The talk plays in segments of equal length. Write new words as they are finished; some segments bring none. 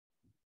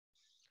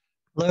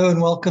Hello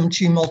and welcome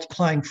to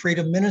Multiplying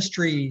Freedom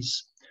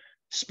Ministries,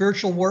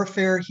 Spiritual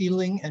Warfare,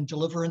 Healing, and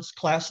Deliverance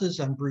classes.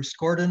 I'm Bruce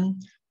Gordon.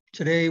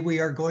 Today we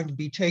are going to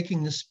be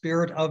taking the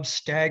spirit of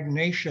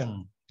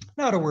stagnation.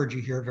 Not a word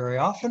you hear very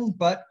often,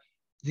 but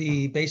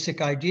the basic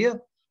idea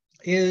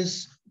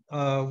is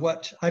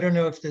I don't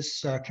know if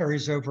this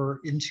carries over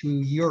into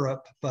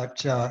Europe,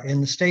 but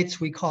in the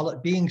States we call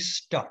it being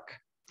stuck.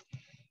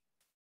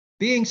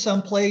 Being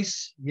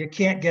someplace, you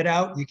can't get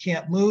out, you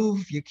can't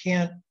move, you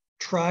can't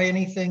try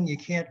anything, you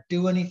can't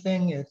do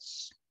anything,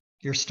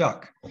 you're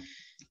stuck.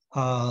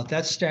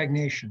 That's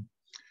stagnation.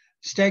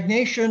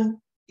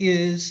 Stagnation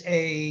is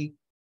a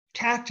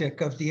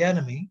tactic of the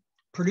enemy,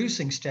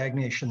 producing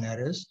stagnation, that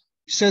is,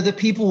 so that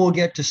people will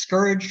get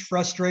discouraged,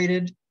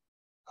 frustrated,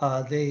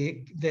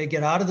 they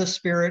get out of the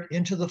spirit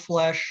into the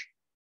flesh,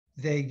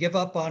 they give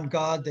up on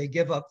God, they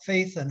give up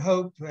faith and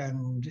hope,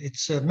 and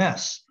it's a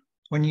mess.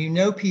 When you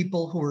know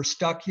people who are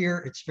stuck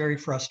here, it's very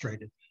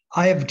frustrated.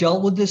 I have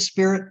dealt with this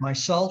spirit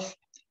myself.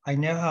 I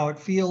know how it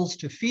feels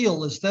to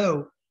feel as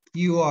though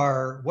you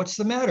are, what's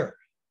the matter?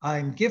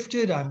 I'm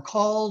gifted, I'm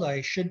called,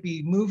 I should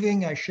be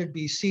moving, I should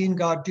be seeing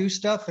God do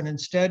stuff, and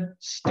instead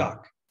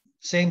stuck.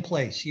 Same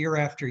place year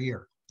after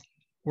year.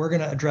 We're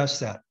going to address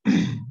that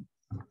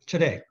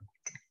today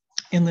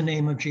in the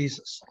name of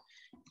Jesus.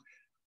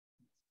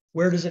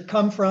 Where does it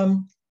come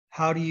from?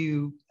 How do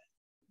you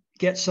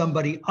get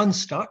somebody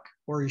unstuck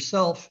or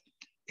yourself?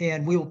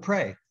 And we will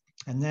pray.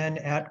 And then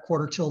at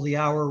quarter till the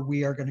hour,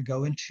 we are going to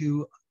go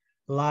into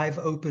live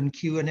open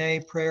Q&A,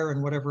 prayer,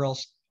 and whatever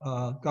else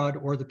God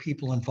or the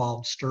people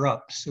involved stir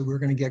up. So we're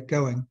going to get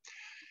going.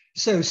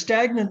 So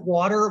stagnant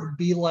water would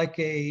be like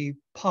a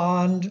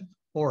pond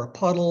or a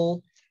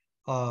puddle.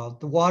 The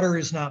water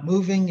is not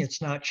moving,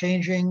 it's not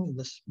changing.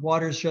 This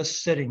water is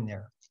just sitting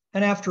there.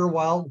 And after a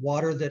while,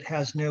 water that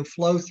has no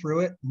flow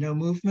through it, no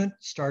movement,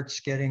 starts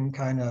getting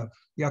kind of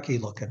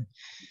yucky looking,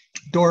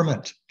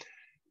 dormant.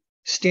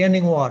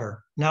 Standing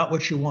water, not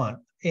what you want.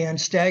 And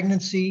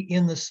stagnancy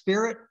in the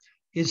spirit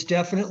is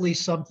definitely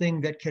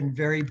something that can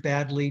very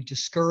badly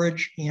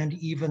discourage and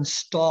even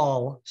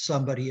stall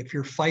somebody if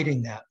you're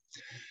fighting that.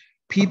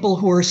 People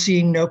who are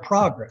seeing no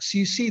progress,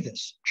 you see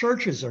this.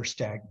 Churches are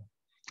stagnant.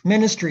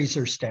 Ministries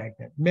are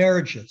stagnant.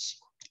 Marriages.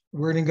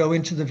 We're going to go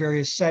into the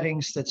various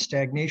settings that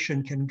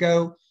stagnation can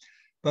go.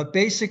 But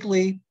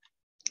basically,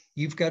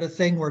 you've got a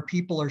thing where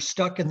people are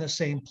stuck in the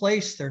same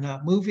place. They're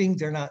not moving.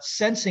 They're not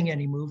sensing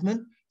any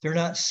movement. They're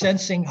not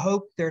sensing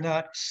hope. They're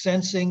not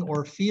sensing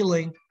or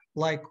feeling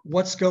like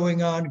what's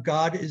going on.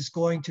 God is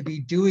going to be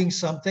doing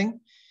something.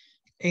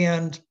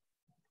 And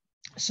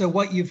so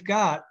what you've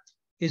got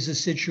is a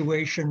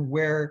situation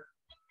where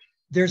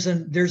there's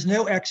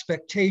no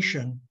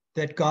expectation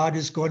that God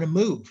is going to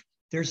move.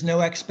 There's no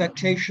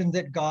expectation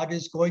that God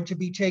is going to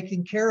be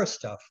taking care of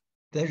stuff,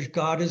 that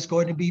God is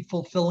going to be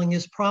fulfilling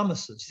his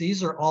promises.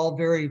 These are all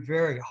very,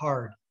 very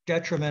hard,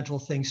 detrimental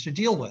things to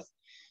deal with.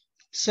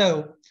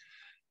 So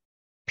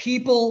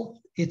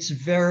people, it's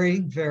very,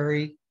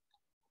 very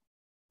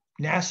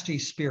nasty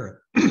spirit.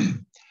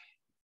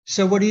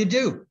 So what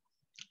do?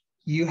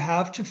 You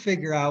have to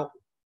figure out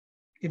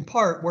in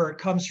part where it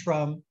comes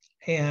from.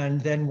 And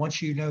then once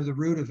you know the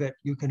root of it,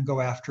 you can go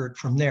after it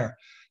from there.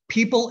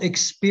 People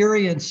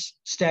experience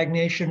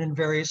stagnation in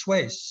various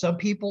ways. Some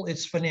people,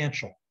 it's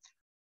financial.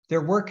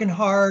 They're working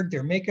hard,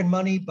 they're making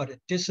money, but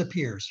it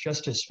disappears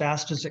just as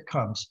fast as it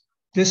comes.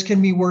 This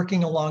can be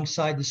working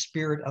alongside the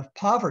spirit of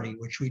poverty,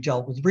 which we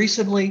dealt with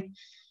recently.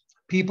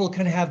 People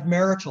can have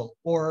marital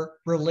or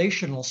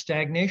relational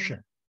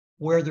stagnation,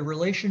 where the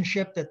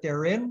relationship that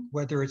they're in,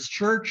 whether it's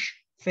church,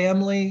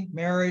 family,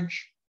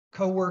 marriage,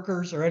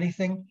 coworkers, or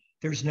anything,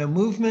 there's no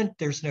movement,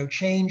 there's no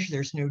change,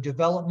 there's no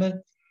development.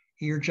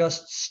 You're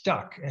just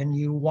stuck and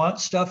you want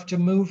stuff to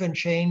move and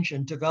change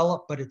and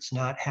develop, but it's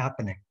not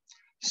happening.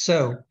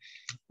 So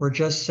we're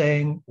just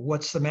saying,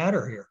 what's the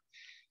matter here?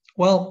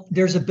 Well,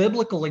 there's a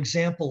biblical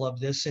example of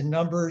this in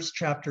Numbers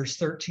chapters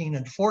 13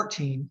 and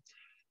 14.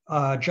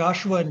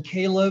 Joshua and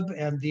Caleb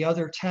and the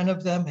other 10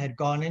 of them had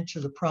gone into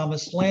the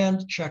promised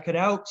land. Check it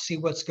out, see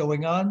what's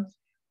going on.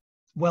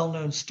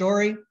 Well-known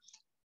story.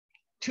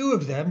 Two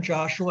of them,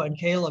 Joshua and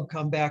Caleb,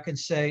 come back and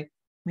say,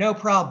 no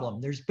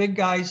problem. There's big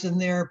guys in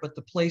there, but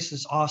the place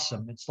is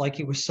awesome. It's like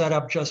it was set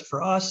up just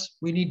for us.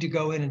 We need to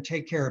go in and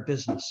take care of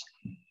business.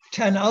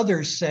 10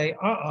 others say,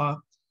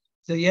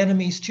 the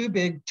enemy's too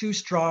big, too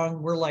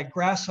strong. We're like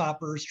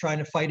grasshoppers trying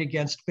to fight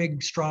against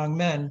big, strong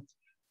men.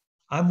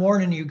 I'm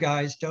warning you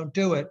guys, don't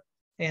do it.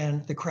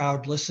 And the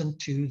crowd listened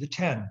to the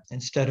 10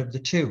 instead of the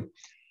 2.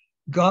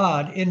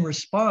 God, in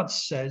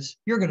response, says,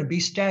 you're going to be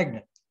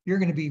stagnant. You're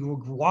going to be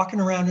walking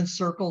around in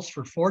circles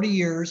for 40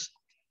 years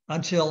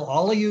until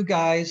all of you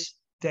guys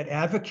that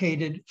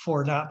advocated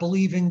for not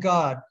believing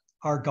God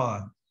are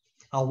gone.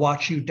 I'll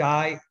watch you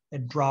die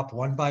and drop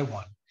one by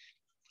one.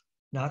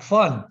 Not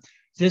fun.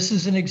 This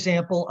is an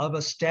example of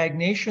a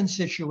stagnation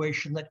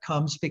situation that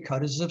comes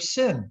because of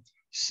sin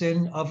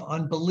of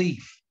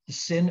unbelief, the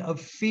sin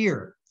of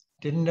fear.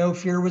 Didn't know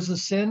fear was a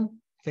sin?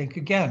 Think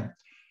again.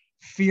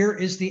 Fear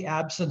is the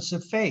absence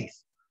of faith.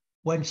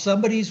 When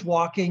somebody's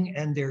walking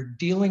and they're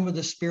dealing with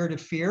the spirit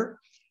of fear,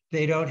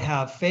 they don't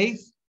have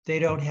faith, they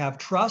don't have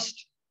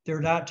trust,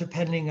 they're not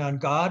depending on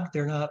God,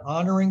 they're not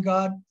honoring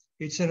God.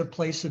 It's in a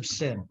place of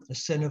sin, a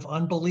sin of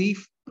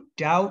unbelief,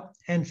 doubt,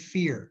 and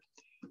fear.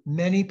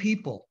 Many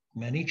people,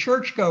 many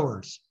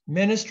churchgoers,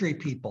 ministry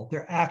people,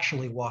 they're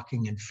actually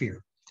walking in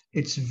fear.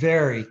 It's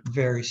very,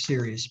 very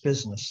serious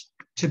business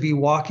to be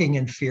walking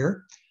in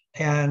fear.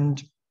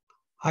 And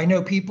I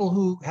know people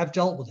who have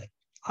dealt with it.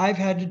 I've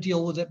had to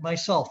deal with it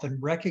myself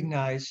and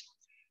recognize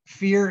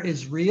fear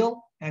is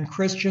real and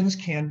Christians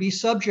can be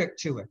subject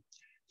to it.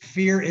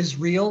 Fear is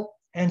real,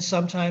 and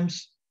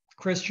sometimes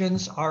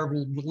Christians are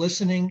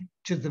listening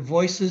to the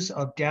voices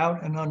of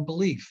doubt and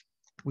unbelief.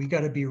 We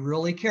got to be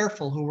really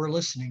careful who we're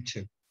listening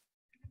to.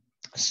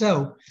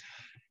 So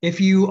if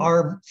you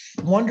are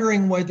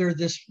wondering whether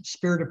this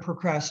spirit of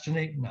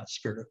procrastination,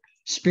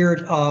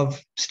 spirit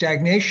of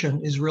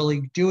stagnation is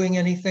really doing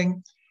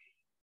anything,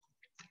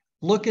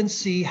 look and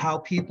see how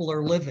people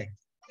are living.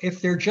 If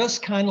they're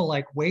just kind of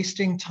like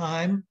wasting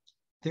time,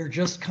 they're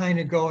just kind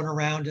of going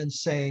around and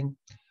saying,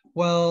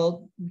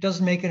 well, it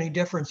doesn't make any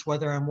difference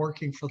whether I'm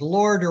working for the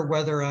Lord or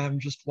whether I'm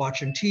just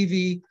watching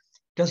TV.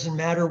 Doesn't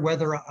matter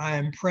whether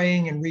I'm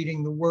praying and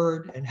reading the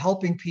word and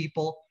helping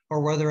people or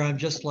whether I'm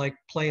just like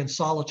playing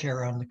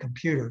solitaire on the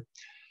computer.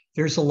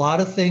 There's a lot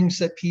of things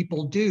that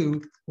people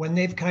do when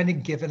they've kind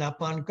of given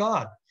up on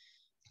God.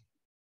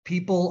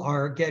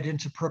 People get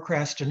into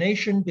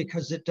procrastination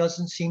because it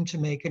doesn't seem to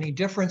make any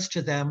difference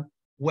to them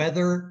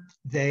whether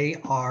they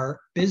are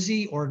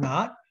busy or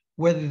not,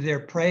 whether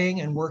they're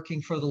praying and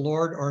working for the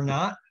Lord or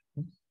not.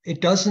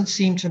 It doesn't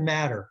seem to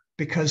matter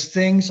because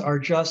things are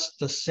just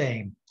the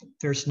same.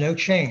 There's no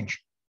change.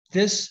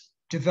 This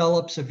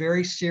develops a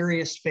very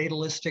serious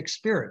fatalistic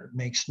spirit. It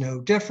makes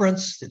no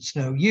difference. It's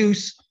no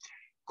use.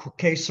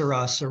 Que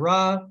sera,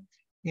 sera.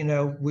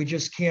 We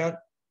just can't,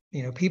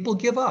 people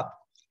give up.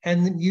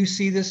 And you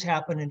see this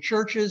happen in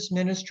churches,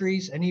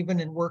 ministries, and even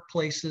in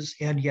workplaces,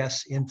 and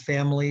yes, in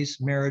families,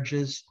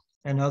 marriages,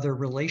 and other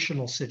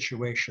relational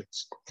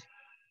situations.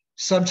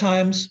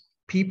 Sometimes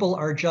people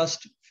are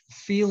just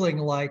feeling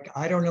like,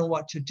 I don't know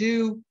what to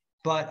do,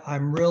 but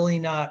I'm really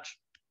not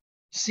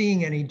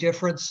seeing any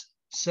difference.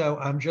 So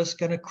I'm just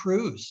going to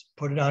cruise,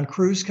 put it on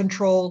cruise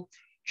control,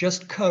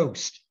 just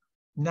coast,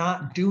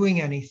 not doing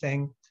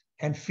anything,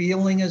 and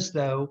feeling as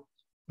though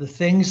the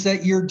things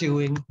that you're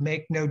doing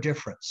make no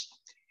difference.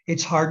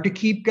 It's hard to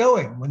keep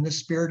going when the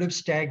spirit of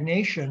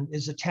stagnation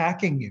is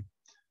attacking you.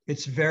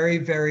 It's very,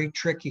 very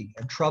tricky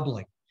and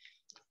troubling.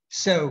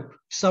 So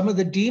some of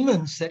the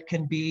demons that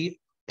can be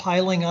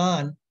piling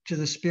on to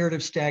the spirit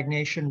of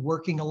stagnation,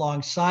 working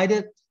alongside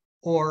it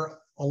or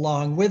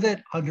along with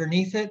it,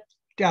 underneath it,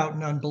 doubt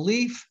and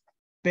unbelief,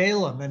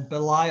 Balaam and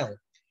Belial,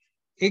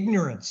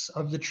 ignorance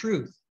of the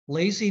truth,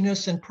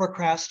 laziness and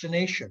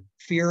procrastination,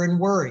 fear and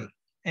worry,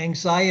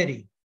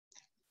 anxiety,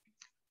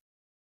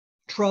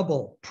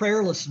 trouble,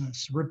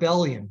 prayerlessness,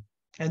 rebellion,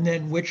 and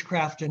then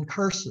witchcraft and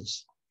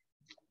curses,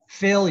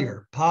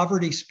 failure,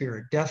 poverty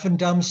spirit, deaf and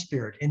dumb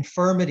spirit,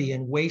 infirmity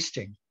and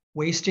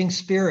wasting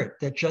spirit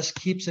that just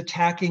keeps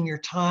attacking your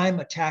time,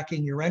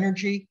 attacking your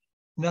energy.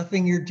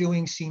 Nothing you're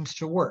doing seems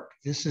to work.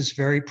 This is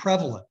very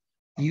prevalent.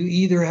 You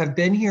either have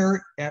been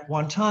here at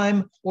one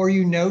time or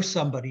you know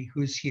somebody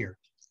who's here.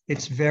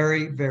 It's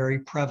very, very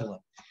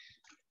prevalent.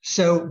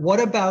 So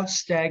what about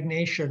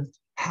stagnation?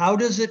 How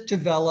does it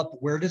develop?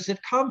 Where does it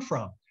come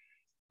from?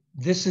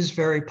 This is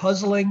very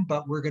puzzling,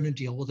 but we're going to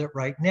deal with it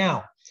right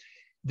now.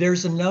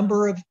 There's a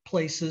number of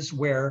places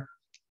where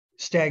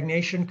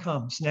stagnation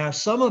comes. Now,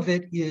 some of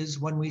it is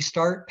when we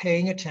start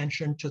paying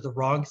attention to the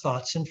wrong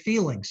thoughts and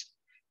feelings.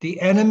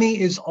 The enemy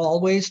is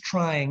always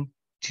trying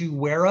to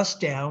wear us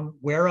down,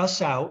 wear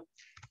us out,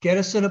 get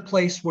us in a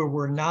place where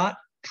we're not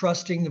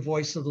trusting the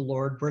voice of the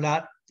Lord, we're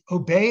not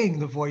obeying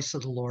the voice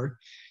of the Lord,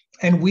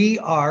 and we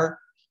are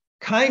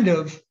kind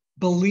of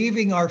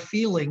believing our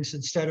feelings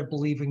instead of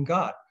believing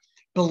God,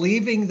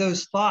 believing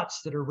those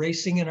thoughts that are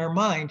racing in our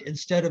mind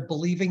instead of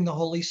believing the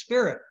Holy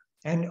Spirit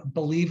and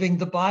believing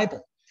the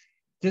Bible.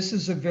 This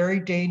is a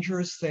very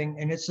dangerous thing,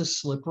 and it's a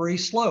slippery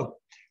slope.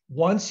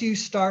 Once you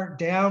start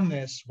down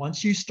this,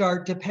 once you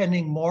start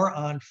depending more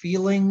on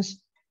feelings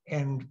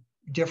and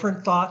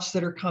different thoughts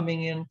that are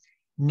coming in,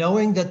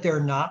 knowing that they're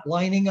not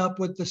lining up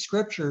with the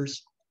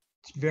scriptures,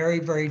 it's very,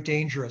 very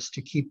dangerous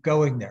to keep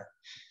going there.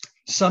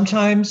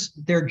 Sometimes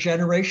they're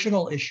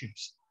generational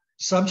issues.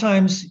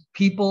 Sometimes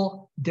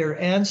people, their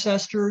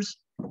ancestors,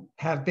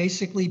 have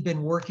basically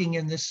been working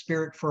in this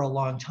spirit for a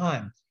long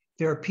time.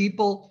 There are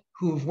people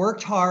who have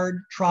worked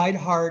hard, tried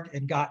hard,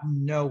 and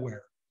gotten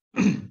nowhere.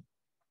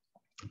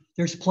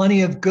 There's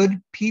plenty of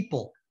good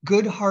people,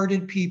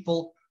 good-hearted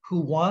people who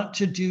want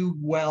to do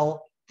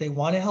well. They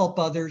want to help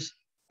others,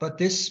 but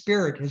this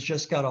spirit has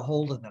just got a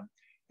hold of them.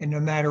 And no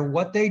matter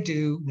what they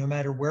do, no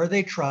matter where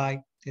they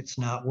try, it's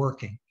not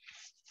working.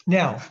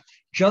 Now,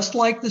 just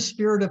like the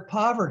spirit of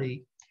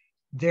poverty,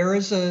 there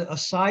is a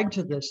side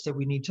to this that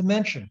we need to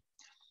mention.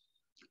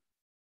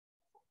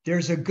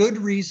 There's a good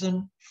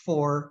reason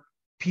for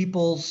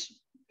people's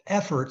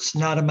efforts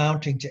not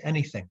amounting to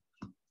anything.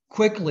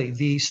 Quickly,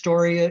 the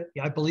story,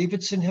 I believe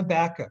it's in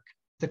Habakkuk.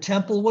 The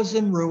temple was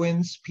in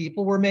ruins,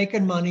 people were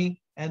making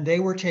money, and they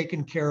were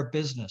taking care of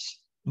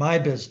business, my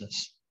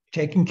business,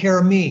 taking care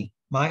of me,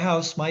 my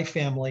house, my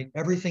family,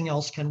 everything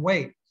else can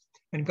wait.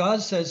 And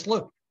God says,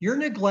 look, you're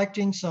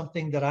neglecting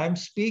something that I'm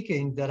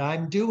speaking, that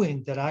I'm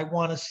doing, that I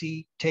want to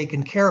see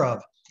taken care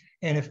of.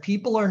 And if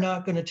people are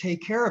not going to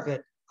take care of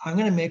it, I'm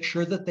going to make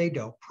sure that they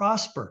don't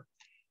prosper,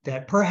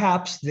 that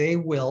perhaps they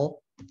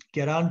will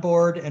get on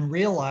board and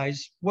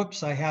realize,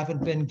 whoops, I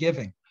haven't been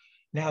giving.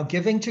 Now,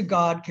 giving to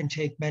God can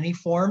take many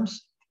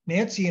forms.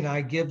 Nancy and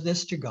I give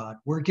this to God.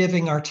 We're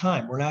giving our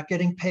time. We're not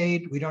getting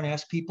paid. We don't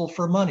ask people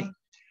for money.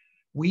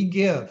 We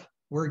give.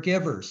 We're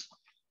givers.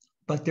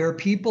 But there are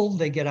people,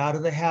 they get out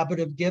of the habit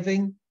of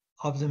giving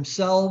of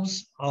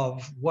themselves,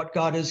 of what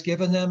God has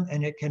given them,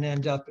 and it can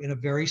end up in a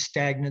very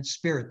stagnant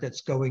spirit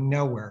that's going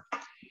nowhere.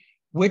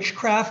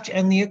 Witchcraft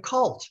and the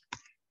occult.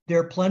 There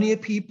are plenty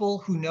of people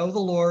who know the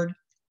Lord.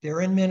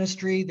 They're in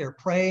ministry, they're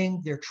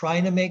praying, they're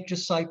trying to make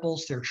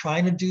disciples, they're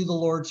trying to do the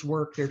Lord's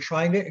work, they're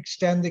trying to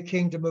extend the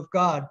kingdom of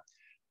God.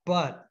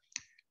 But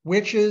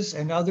witches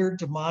and other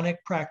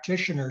demonic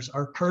practitioners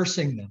are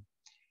cursing them.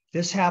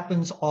 This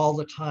happens all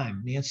the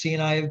time. Nancy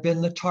and I have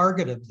been the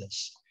target of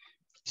this.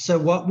 So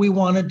what we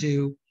want to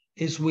do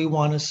is we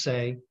want to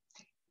say,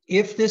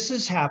 if this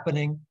is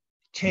happening,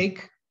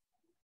 take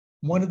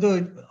one of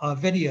the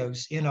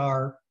videos in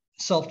our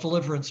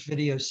self-deliverance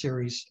video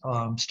series,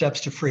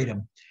 Steps to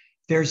Freedom.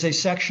 There's a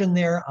section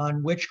there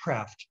on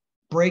witchcraft,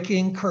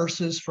 breaking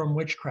curses from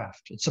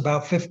witchcraft. It's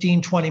about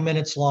 15, 20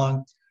 minutes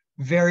long.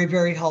 Very,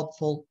 very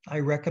helpful. I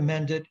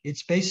recommend it.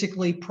 It's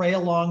basically pray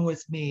along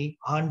with me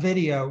on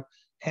video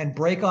and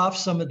break off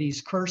some of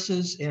these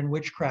curses and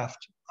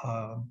witchcraft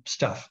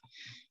stuff.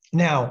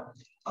 Now,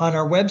 on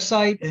our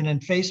website and in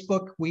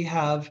Facebook, we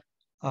have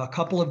a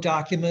couple of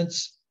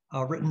documents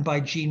written by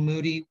Jean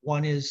Moody.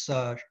 One is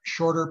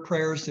shorter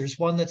prayers. There's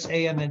one that's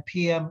AM and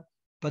PM,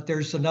 but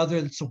there's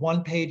another that's a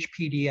one-page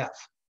PDF.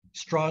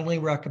 Strongly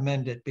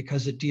recommend it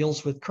because it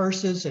deals with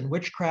curses and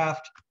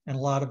witchcraft and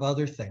a lot of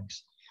other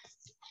things.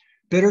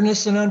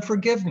 Bitterness and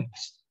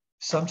unforgiveness.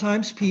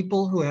 Sometimes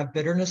people who have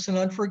bitterness and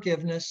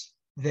unforgiveness,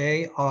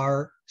 they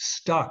are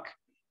stuck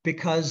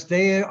because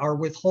they are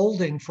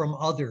withholding from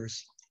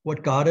others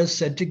what God has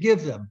said to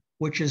give them,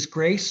 which is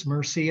grace,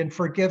 mercy, and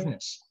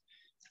forgiveness.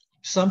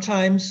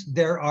 Sometimes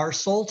there are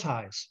soul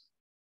ties.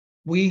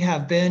 We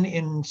have been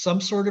in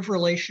some sort of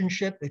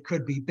relationship. It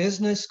could be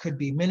business, could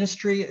be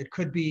ministry, it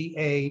could be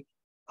a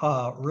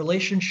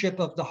relationship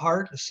of the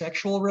heart, a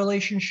sexual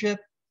relationship.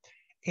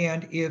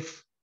 And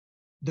if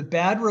the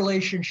bad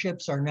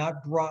relationships are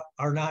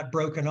not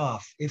broken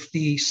off, if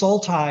the soul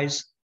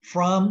ties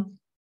from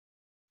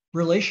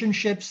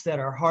relationships that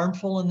are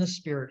harmful in the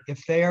spirit,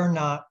 if they are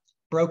not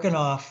broken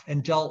off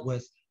and dealt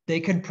with, they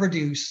can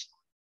produce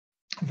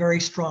very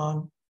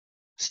strong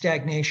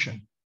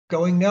stagnation,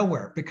 going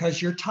nowhere because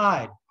you're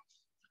tied.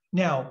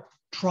 Now,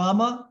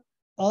 trauma,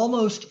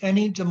 almost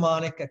any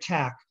demonic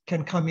attack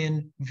can come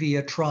in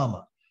via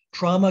trauma.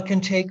 Trauma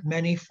can take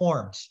many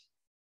forms.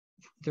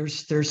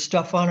 There's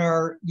stuff on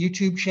our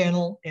YouTube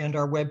channel and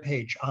our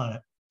webpage on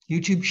it.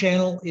 YouTube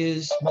channel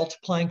is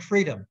Multiplying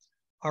Freedom.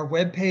 Our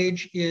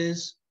webpage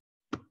is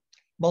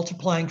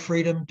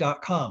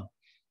multiplyingfreedom.com.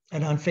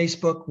 And on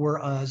Facebook, we're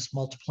as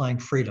Multiplying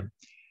Freedom.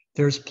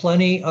 There's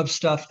plenty of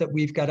stuff that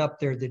we've got up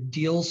there that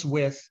deals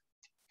with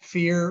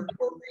fear,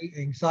 worry,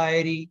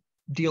 anxiety,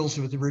 deals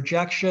with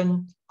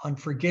rejection,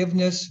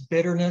 unforgiveness,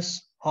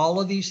 bitterness, all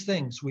of these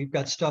things. We've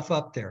got stuff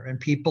up there and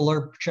people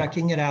are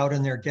checking it out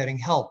and they're getting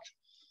helped.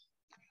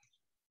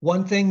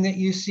 One thing that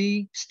you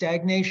see,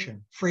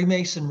 stagnation,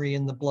 Freemasonry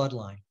in the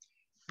bloodline.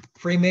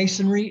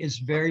 Freemasonry is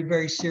very,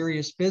 very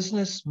serious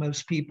business.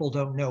 Most people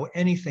don't know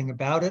anything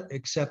about it,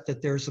 except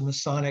that there's a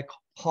Masonic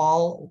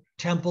hall,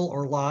 temple,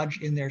 or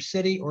lodge in their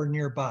city or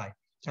nearby.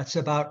 That's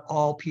about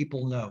all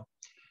people know.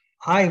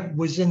 I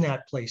was in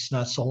that place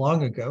not so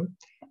long ago,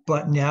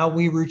 but now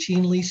we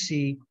routinely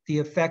see the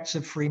effects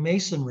of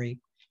Freemasonry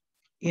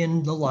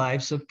in the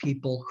lives of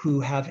people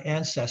who have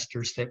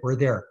ancestors that were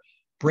there.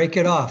 Break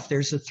it off.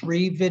 There's a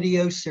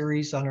 3-video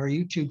series on our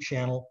YouTube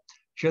channel.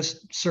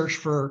 Just search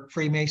for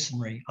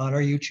Freemasonry on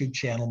our YouTube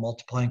channel,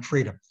 Multiplying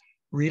Freedom.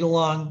 Read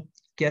along,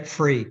 get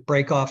free,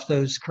 break off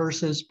those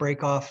curses,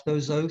 break off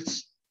those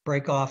oaths,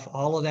 break off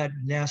all of that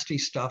nasty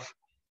stuff.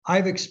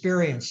 I've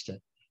experienced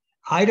it.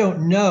 I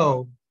don't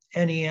know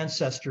any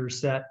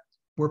ancestors that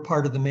were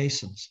part of the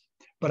Masons,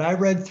 but I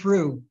read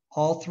through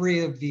all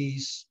 3 of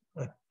these,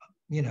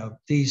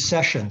 these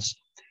sessions.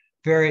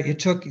 It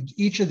took,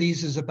 each of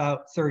these is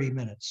about 30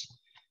 minutes.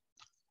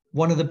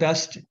 One of the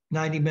best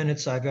 90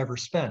 minutes I've ever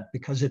spent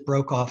because it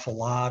broke off a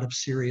lot of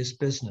serious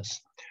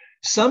business.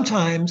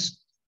 Sometimes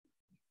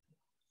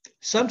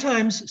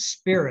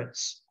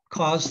spirits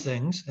cause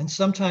things and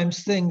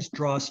sometimes things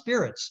draw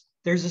spirits.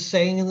 There's a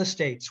saying in the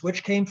States,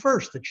 which came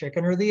first, the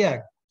chicken or the egg?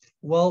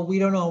 Well, we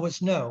don't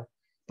always know,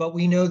 but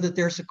we know that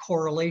there's a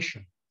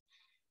correlation.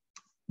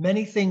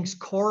 Many things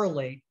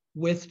correlate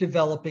with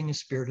developing a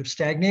spirit of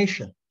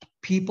stagnation.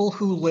 people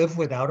who live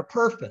without a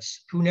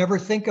purpose, who never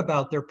think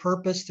about their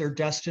purpose, their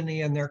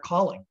destiny, and their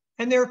calling.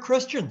 And there are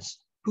Christians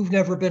who've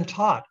never been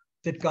taught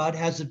that God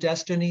has a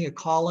destiny, a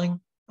calling,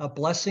 a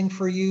blessing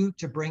for you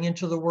to bring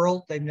into the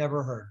world. They've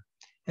never heard.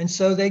 And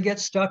so they get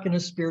stuck in a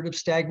spirit of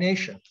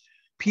stagnation.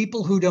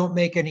 People who don't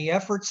make any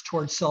efforts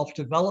towards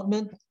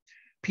self-development,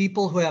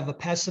 people who have a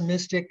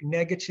pessimistic,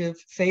 negative,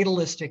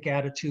 fatalistic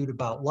attitude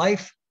about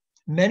life.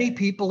 Many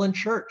people in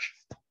church,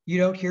 you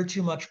don't hear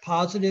too much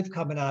positive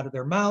coming out of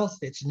their mouth.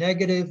 It's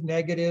negative,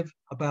 negative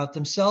about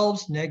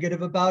themselves,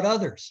 negative about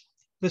others.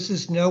 This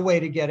is no way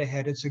to get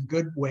ahead. It's a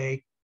good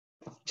way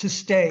to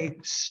stay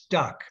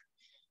stuck.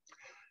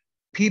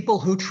 People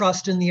who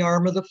trust in the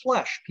arm of the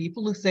flesh,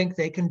 people who think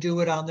they can do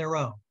it on their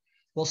own.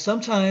 Well,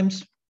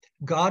 sometimes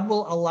God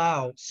will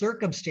allow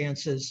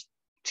circumstances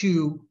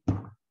to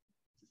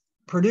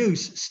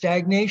produce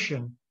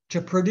stagnation,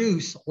 to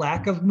produce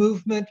lack of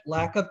movement,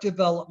 lack of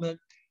development,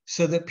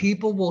 so that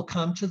people will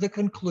come to the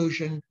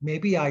conclusion,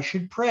 maybe I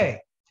should pray.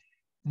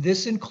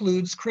 This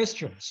includes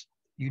Christians.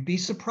 You'd be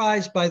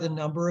surprised by the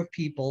number of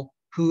people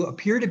who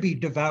appear to be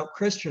devout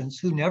Christians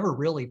who never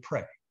really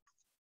pray.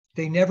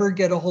 They never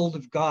get a hold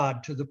of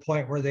God to the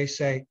point where they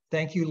say,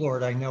 thank you,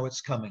 Lord, I know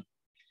it's coming.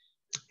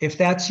 If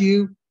that's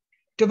you,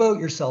 devote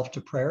yourself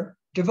to prayer.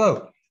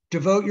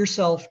 Devote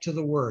yourself to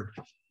the word.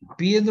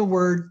 Be in the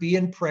word, be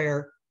in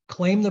prayer,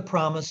 claim the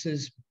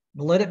promises,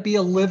 let it be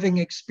a living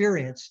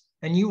experience,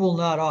 and you will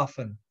not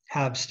often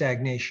have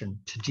stagnation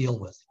to deal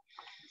with.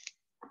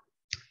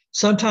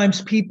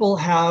 Sometimes people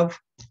have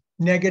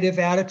negative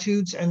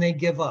attitudes and they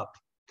give up.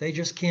 They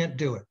just can't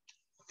do it.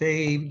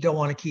 They don't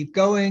want to keep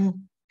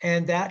going,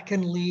 and that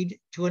can lead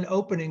to an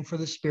opening for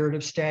the spirit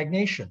of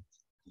stagnation.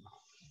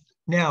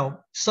 Now,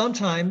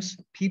 sometimes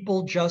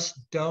people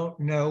just don't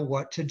know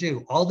what to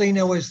do. All they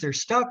know is they're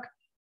stuck.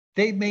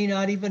 They may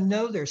not even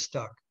know they're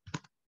stuck.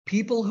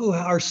 People who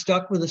are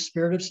stuck with a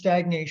spirit of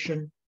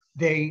stagnation,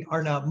 they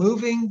are not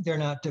moving, they're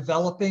not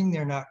developing,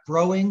 they're not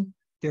growing,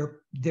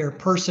 their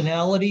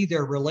personality,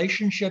 their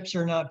relationships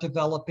are not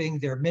developing,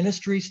 their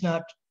ministry's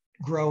not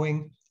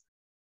growing.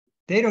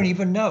 They don't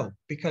even know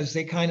because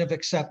they kind of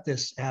accept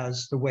this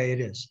as the way it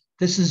is.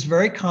 This is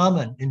very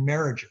common in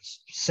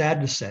marriages, sad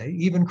to say,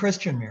 even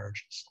Christian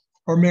marriages,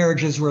 or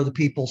marriages where the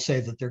people say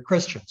that they're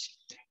Christians.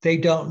 They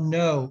don't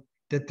know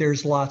that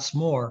there's lots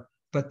more,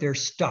 but they're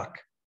stuck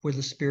with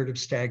a spirit of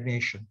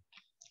stagnation.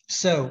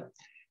 So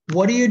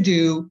what do you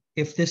do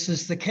if this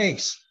is the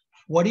case?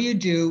 What do you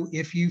do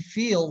if you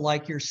feel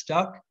like you're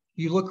stuck?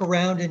 You look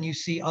around and you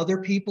see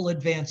other people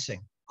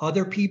advancing,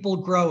 other people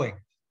growing,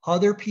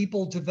 other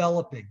people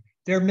developing.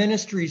 Their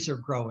ministries are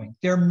growing.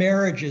 Their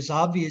marriage is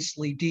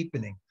obviously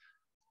deepening.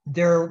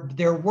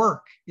 Their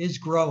work is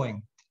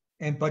growing,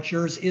 but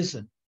yours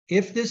isn't.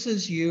 If this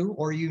is you,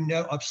 or you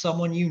know of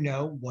someone you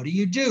know, what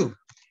do?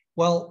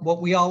 Well,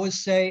 what we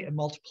always say in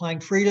Multiplying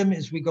Freedom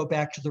is we go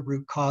back to the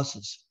root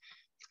causes.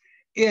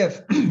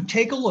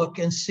 Take a look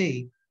and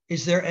see,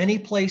 is there any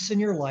place in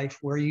your life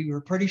where you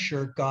are pretty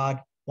sure God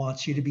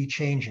wants you to be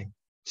changing?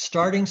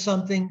 Starting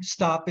something,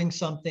 stopping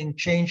something,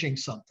 changing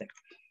something.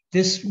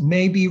 This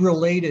may be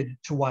related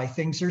to why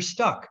things are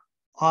stuck.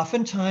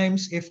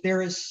 Oftentimes, if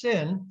there is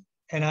sin,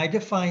 and I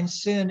define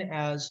sin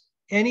as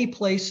any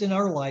place in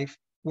our life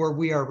where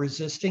we are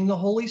resisting the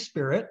Holy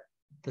Spirit.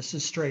 This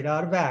is straight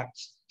out of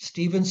Acts.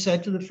 Stephen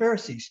said to the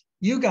Pharisees,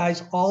 you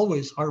guys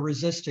always are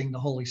resisting the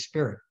Holy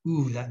Spirit.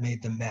 Ooh, that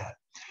made them mad.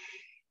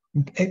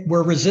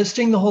 We're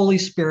resisting the Holy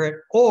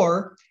Spirit,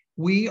 or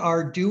we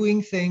are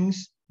doing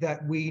things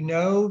that we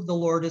know the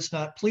Lord is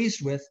not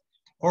pleased with,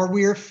 or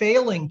we are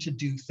failing to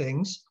do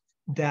things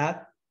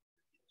that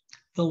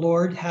the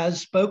Lord has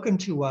spoken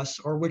to us,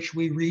 or which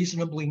we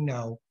reasonably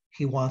know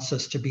he wants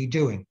us to be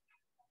doing.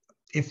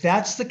 If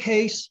that's the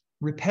case,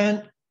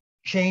 repent,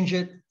 change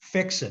it,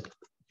 fix it.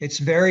 It's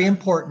very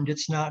important.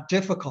 It's not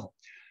difficult.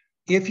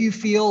 If you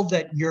feel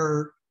that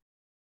your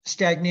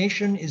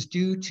stagnation is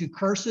due to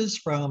curses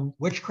from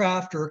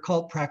witchcraft or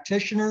occult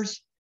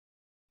practitioners,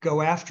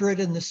 go after it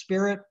in the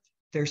spirit.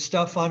 There's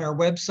stuff on our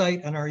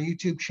website and our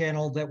YouTube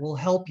channel that will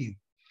help you.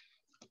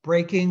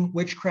 Breaking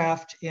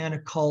witchcraft and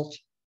occult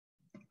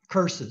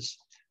curses.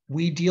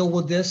 We deal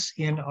with this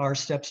in our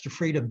Steps to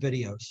Freedom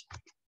videos.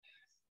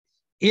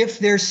 If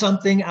there's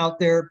something out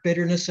there,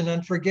 bitterness and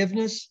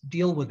unforgiveness,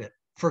 deal with it.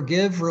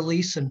 Forgive,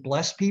 release, and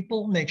bless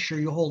people. Make sure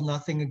you hold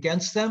nothing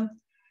against them.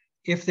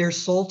 If there's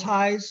soul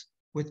ties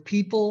with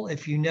people,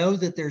 if you know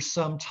that there's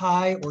some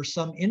tie or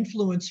some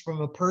influence from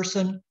a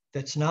person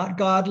that's not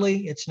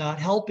godly, it's not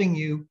helping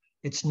you,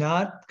 it's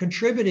not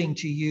contributing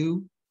to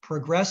you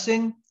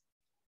progressing,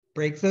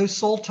 break those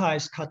soul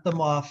ties, cut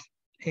them off,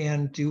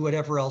 and do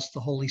whatever else the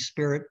Holy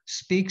Spirit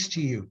speaks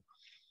to you.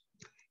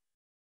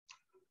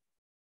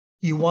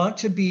 You want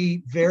to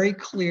be very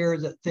clear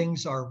that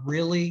things are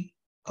really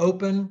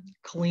open,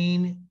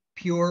 clean,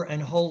 pure,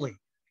 and holy.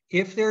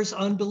 If there's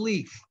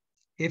unbelief,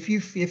 if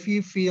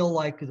you feel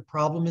like the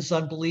problem is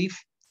unbelief,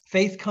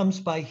 faith comes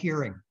by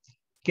hearing.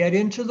 Get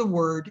into the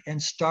word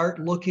and start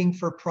looking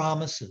for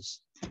promises.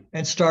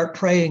 and start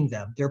praying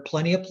them. There are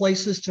plenty of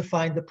places to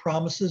find the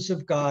promises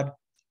of God,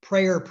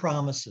 prayer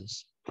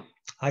promises.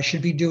 I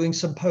should be doing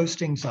some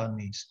postings on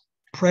these.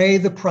 Pray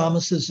the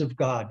promises of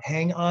God,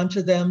 hang on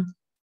to them,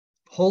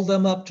 hold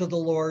them up to the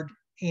Lord,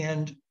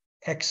 and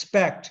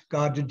expect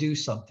God to do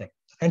something.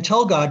 And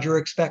tell God you're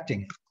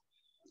expecting it.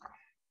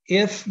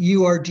 If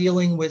you are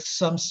dealing with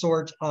some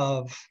sort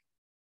of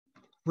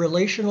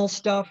relational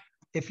stuff,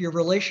 if your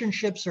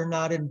relationships are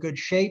not in good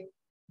shape,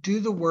 do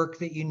the work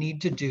that you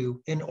need to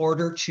do in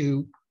order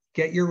to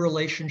get your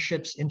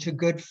relationships into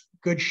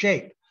good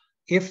shape.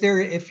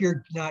 If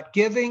you're not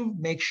giving,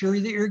 make sure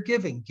that you're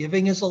giving.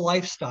 Giving is a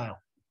lifestyle.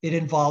 It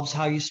involves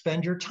how you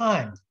spend your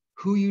time,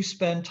 who you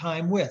spend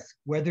time with,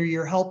 whether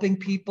you're helping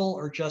people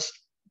or just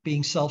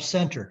being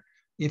self-centered.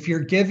 If you're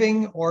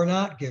giving or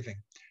not giving.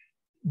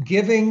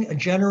 Giving a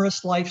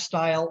generous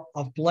lifestyle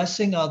of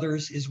blessing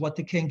others is what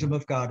the kingdom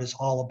of God is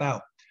all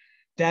about.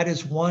 That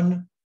is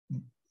one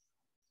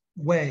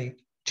way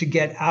to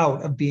get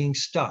out of being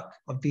stuck,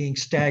 of being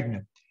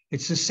stagnant.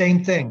 It's the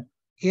same thing.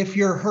 If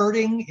you're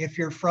hurting, if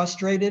you're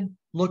frustrated,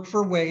 look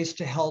for ways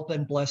to help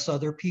and bless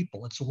other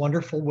people. It's a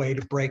wonderful way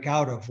to break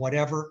out of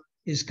whatever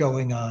is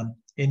going on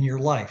in your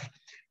life.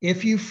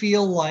 If you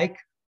feel like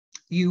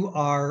you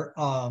are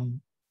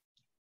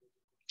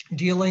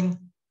dealing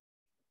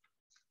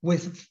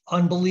with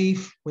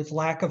unbelief, with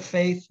lack of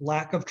faith,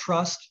 lack of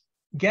trust,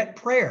 get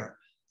prayer.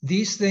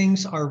 These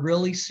things are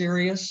really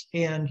serious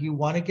and you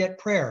want to get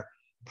prayer.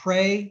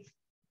 Pray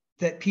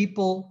that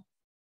people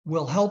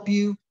will help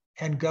you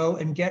and go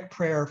and get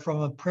prayer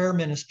from a prayer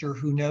minister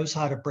who knows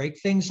how to break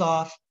things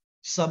off,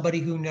 somebody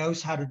who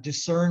knows how to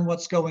discern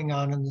what's going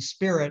on in the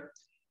spirit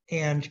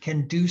and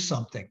can do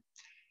something.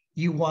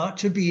 You want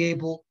to be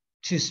able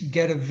to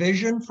get a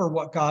vision for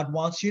what God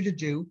wants you to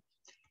do.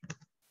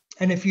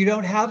 And if you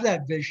don't have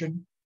that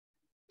vision,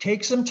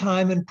 take some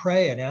time and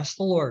pray and ask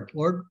the Lord,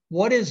 Lord,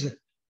 what is it?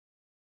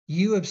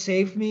 You have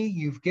saved me,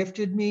 you've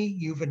gifted me,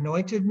 you've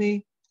anointed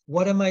me.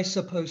 What am I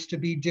supposed to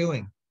be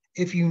doing?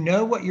 If you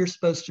know what you're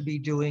supposed to be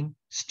doing,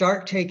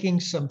 start taking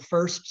some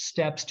first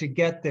steps to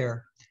get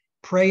there.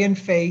 Pray in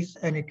faith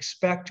and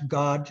expect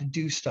God to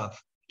do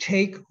stuff.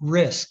 Take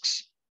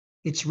risks.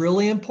 It's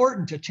really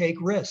important to take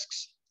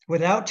risks.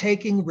 Without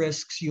taking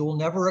risks, you will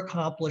never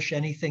accomplish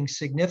anything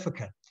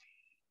significant.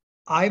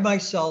 I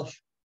myself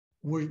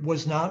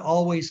was not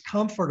always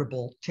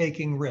comfortable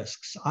taking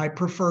risks. I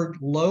preferred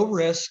low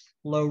risk,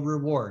 low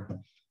reward.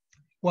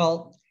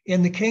 Well,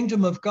 in the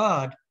kingdom of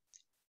God,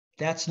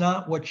 that's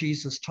not what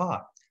Jesus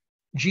taught.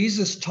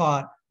 Jesus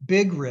taught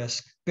big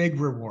risk, big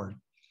reward.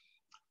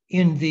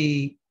 In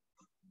the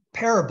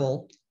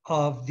parable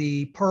of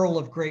the pearl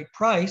of great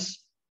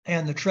price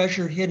and the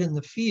treasure hid in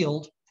the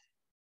field,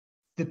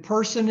 the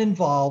person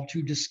involved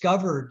who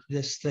discovered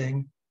this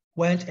thing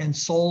went and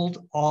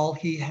sold all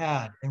he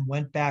had and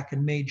went back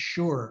and made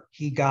sure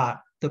he got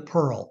the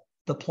pearl,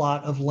 the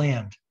plot of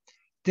land.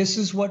 This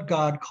is what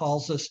God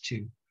calls us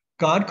to.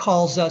 God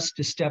calls us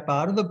to step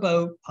out of the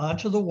boat,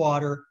 onto the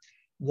water,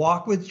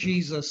 walk with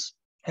Jesus,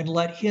 and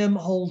let him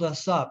hold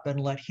us up and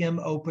let him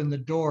open the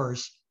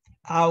doors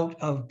out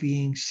of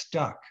being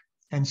stuck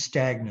and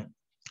stagnant.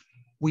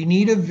 We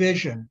need a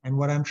vision. And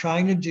what I'm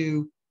trying to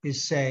do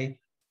is say,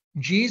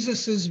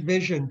 Jesus's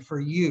vision for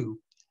you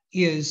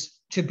is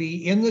to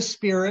be in the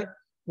spirit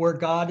where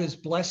God is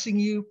blessing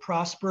you,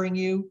 prospering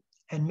you,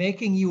 and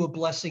making you a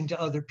blessing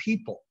to other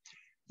people.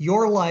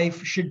 Your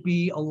life should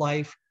be a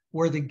life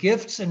where the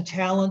gifts and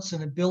talents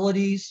and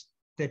abilities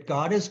that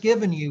God has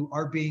given you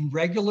are being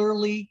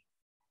regularly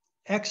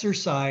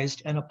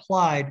exercised and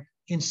applied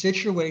in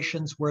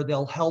situations where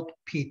they'll help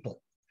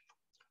people.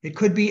 It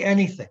could be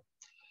anything.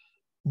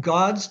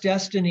 God's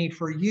destiny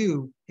for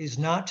you is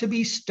not to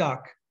be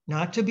stuck,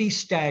 not to be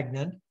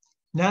stagnant,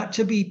 not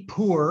to be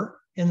poor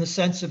in the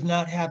sense of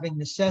not having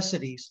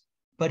necessities,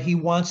 but he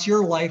wants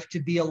your life to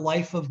be a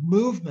life of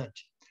movement,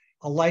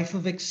 a life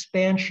of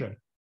expansion.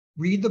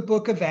 Read the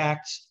book of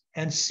Acts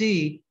and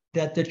see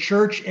that the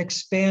church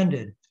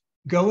expanded.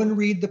 Go and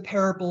read the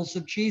parables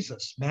of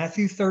Jesus,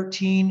 Matthew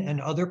 13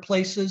 and other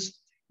places.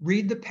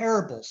 Read the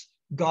parables.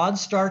 God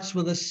starts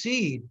with a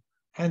seed,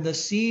 and the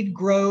seed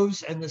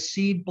grows and the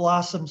seed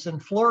blossoms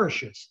and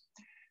flourishes.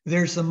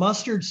 There's the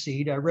mustard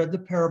seed. I read the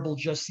parable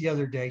just the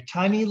other day.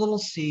 Tiny little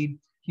seed.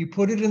 You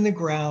put it in the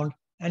ground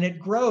and it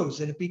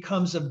grows and it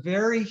becomes a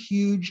very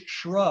huge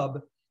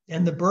shrub.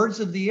 And the birds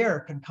of the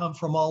air can come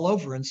from all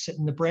over and sit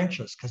in the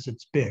branches because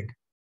it's big.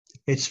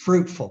 It's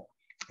fruitful.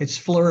 It's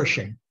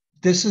flourishing.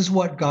 This is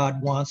what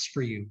God wants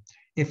for you.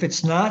 If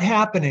it's not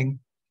happening,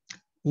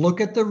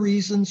 look at the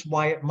reasons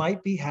why it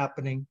might be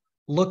happening.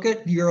 Look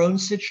at your own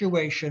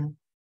situation.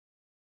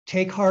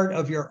 Take heart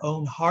of your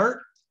own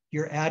heart,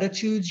 your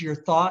attitudes, your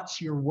thoughts,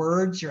 your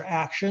words, your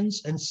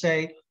actions, and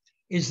say,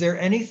 is there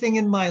anything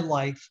in my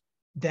life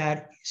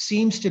that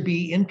seems to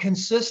be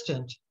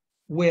inconsistent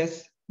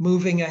with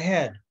moving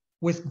ahead,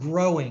 with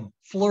growing,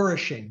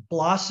 flourishing,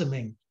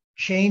 blossoming,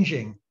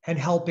 changing, and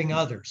helping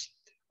others?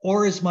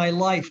 Or is my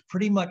life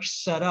pretty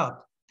much set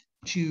up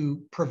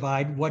to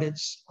provide what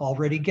it's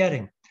already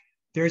getting?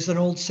 There's an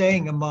old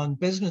saying among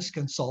business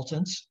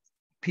consultants,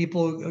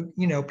 people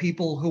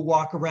who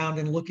walk around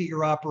and look at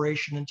your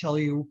operation and tell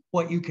you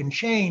what you can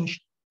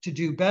change to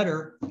do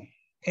better.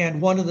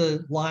 And one of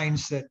the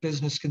lines that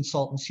business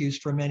consultants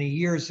used for many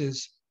years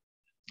is,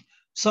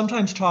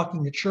 sometimes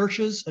talking to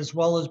churches as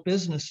well as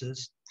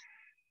businesses,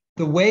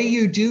 the way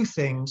you do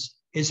things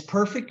is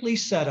perfectly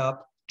set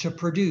up to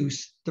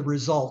produce the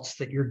results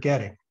that you're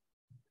getting.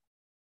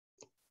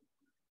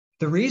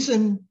 The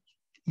reason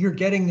you're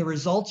getting the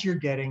results you're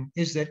getting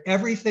is that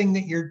everything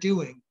that you're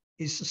doing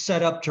is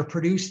set up to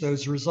produce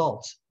those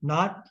results,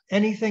 not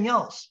anything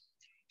else.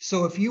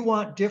 So if you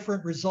want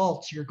different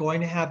results, you're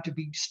going to have to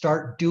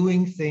start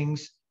doing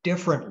things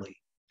differently.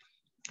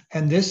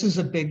 And this is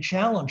a big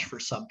challenge for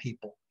some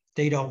people.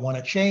 They don't want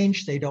to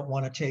change. They don't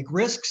want to take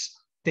risks.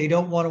 They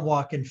don't want to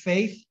walk in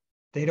faith.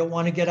 They don't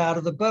want to get out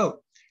of the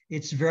boat.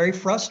 It's very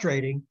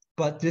frustrating,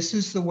 but this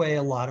is the way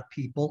a lot of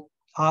people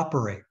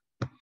operate.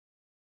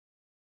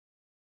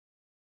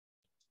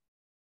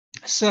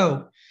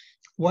 So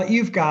what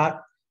you've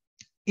got,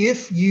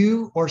 if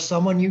you or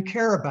someone you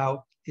care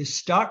about is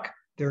stuck,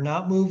 they're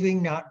not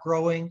moving, not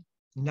growing,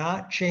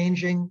 not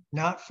changing,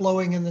 not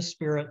flowing in the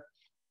Spirit,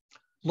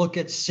 look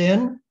at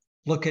sin,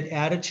 look at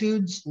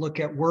attitudes, look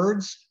at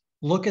words,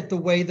 look at the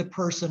way the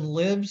person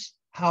lives,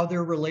 how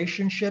their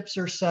relationships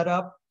are set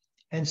up,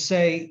 and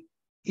say,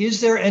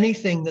 is there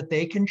anything that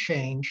they can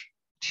change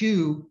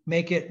to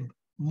make it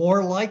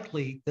more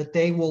likely that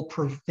they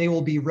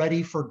will be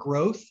ready for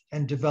growth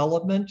and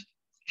development,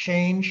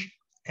 change,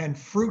 and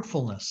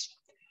fruitfulness?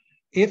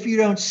 If you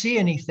don't see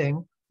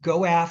anything,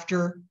 go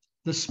after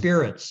the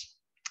spirits.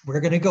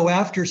 We're going to go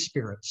after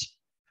spirits.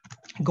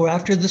 Go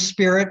after the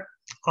spirit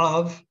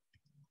of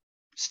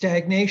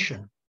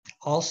stagnation.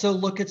 Also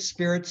look at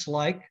spirits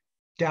like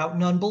doubt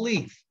and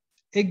unbelief,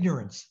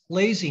 ignorance,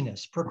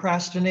 laziness,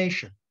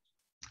 procrastination,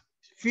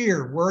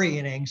 fear, worry,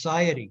 and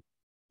anxiety,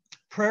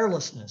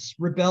 prayerlessness,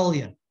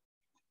 rebellion,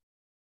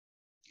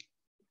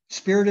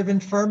 spirit of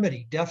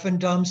infirmity, deaf and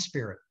dumb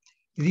spirit.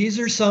 These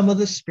are some of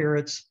the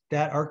spirits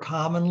that are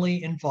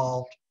commonly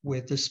involved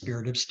with the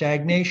spirit of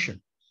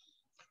stagnation.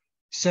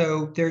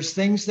 So there's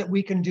things that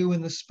we can do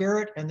in the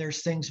spirit, and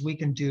there's things we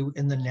can do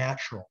in the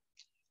natural.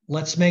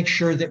 Let's make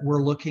sure that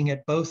we're looking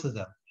at both of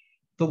them.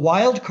 The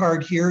wild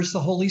card here is the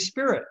Holy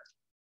Spirit.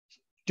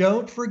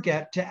 Don't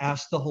forget to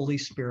ask the Holy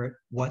Spirit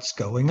what's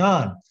going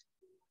on.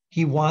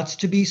 He wants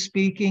to be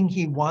speaking.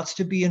 He wants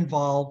to be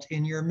involved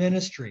in your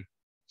ministry.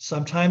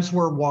 Sometimes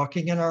we're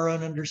walking in our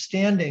own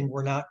understanding.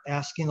 We're not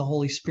asking the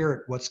Holy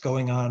Spirit what's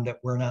going on that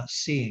we're not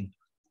seeing.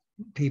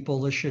 People,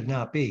 this should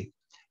not be.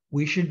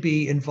 We should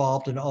be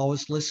involved in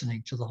always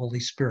listening to the Holy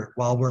Spirit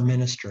while we're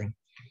ministering.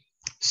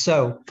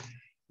 So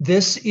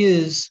this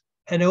is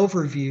an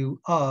overview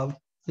of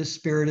the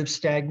spirit of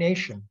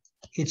stagnation.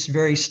 It's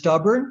very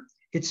stubborn.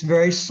 It's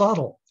very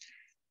subtle.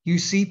 You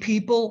see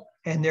people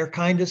and they're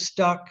kind of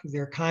stuck.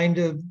 They're kind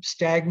of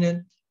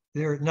stagnant.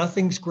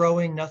 Nothing's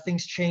growing,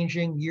 nothing's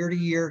changing year to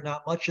year.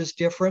 Not much is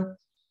different.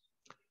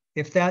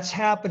 If that's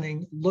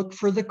happening, look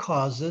for the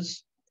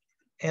causes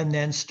and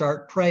then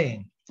start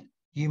praying.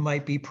 You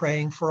might be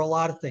praying for a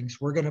lot of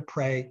things. We're going to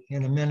pray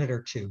in a minute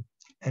or two,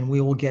 and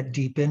we will get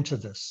deep into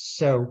this.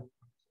 So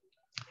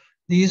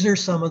these are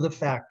some of the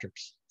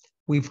factors.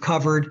 We've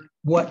covered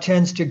what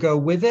tends to go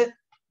with it,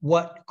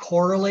 what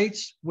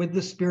correlates with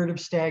the spirit of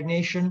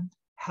stagnation,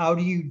 how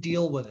do you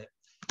deal with it?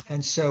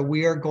 And so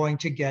we are going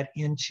to get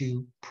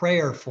into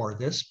prayer for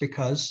this,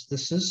 because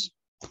this is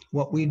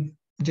what we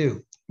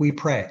do. We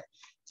pray.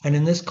 And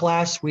in this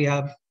class, we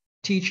have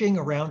teaching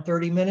around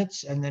 30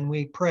 minutes, and then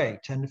we pray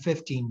 10 to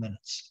 15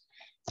 minutes.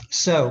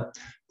 So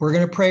we're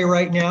going to pray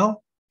right now.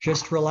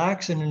 Just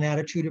relax in an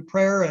attitude of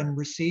prayer and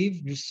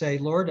receive. Just say,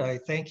 Lord, I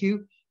thank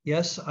you.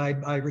 Yes,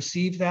 I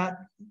receive that.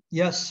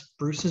 Yes,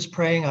 Bruce is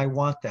praying. I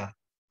want that.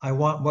 I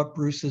want what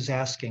Bruce is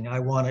asking.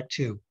 I want it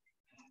too.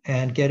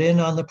 And get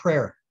in on the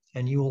prayer,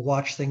 and you will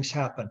watch things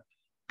happen.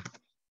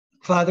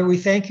 Father, we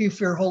thank you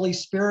for your Holy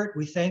Spirit.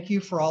 We thank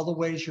you for all the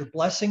ways you're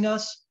blessing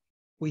us.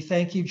 We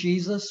thank you,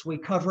 Jesus. We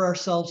cover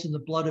ourselves in the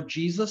blood of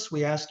Jesus.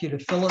 We ask you to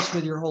fill us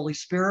with your Holy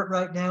Spirit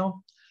right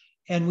now.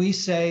 And we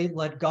say,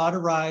 let God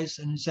arise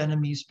and his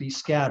enemies be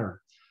scattered.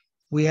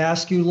 We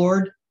ask you,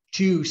 Lord,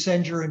 to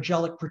send your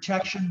angelic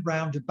protection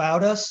round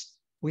about us.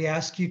 We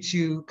ask you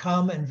to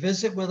come and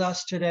visit with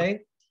us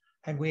today.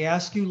 And we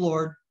ask you,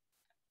 Lord,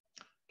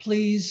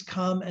 please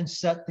come and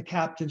set the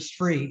captives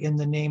free in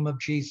the name of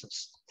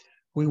Jesus.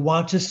 We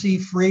want to see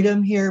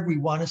freedom here. We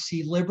want to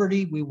see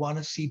liberty. We want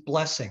to see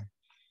blessing.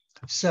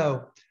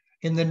 So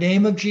in the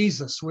name of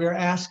Jesus, we're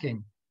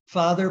asking,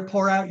 Father,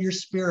 pour out your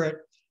Spirit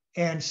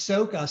and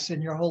soak us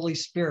in your Holy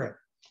Spirit.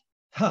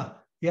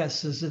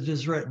 Yes, as it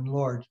is written,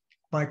 Lord,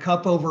 my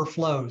cup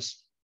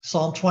overflows.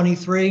 Psalm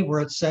 23,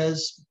 where it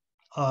says,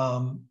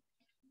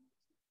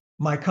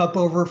 my cup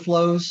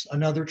overflows.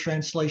 Another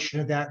translation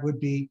of that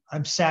would be,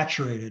 I'm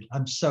saturated,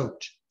 I'm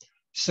soaked.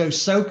 So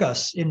soak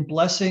us in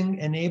blessing,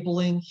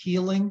 enabling,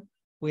 healing.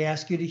 We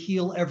ask you to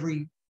heal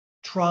every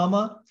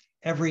trauma,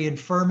 every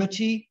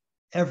infirmity,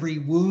 every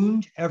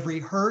wound, every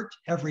hurt,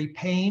 every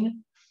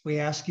pain. We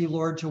ask you,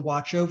 Lord, to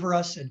watch over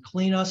us and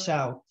clean us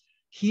out.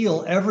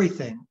 Heal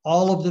everything,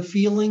 all of the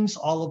feelings,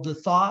 all of the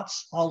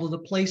thoughts, all of the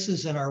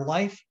places in our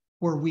life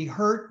where we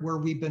hurt, where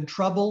we've been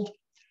troubled.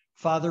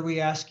 Father, we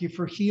ask you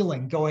for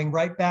healing, going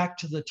right back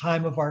to the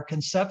time of our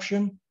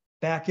conception,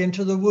 back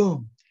into the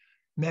womb.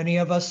 Many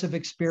of us have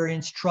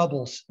experienced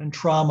troubles and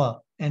trauma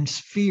and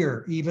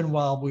fear even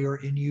while we were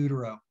in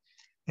utero.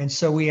 And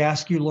so we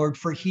ask you, Lord,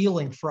 for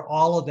healing for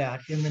all of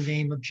that in the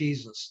name of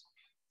Jesus.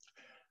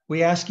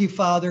 We ask you,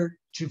 Father,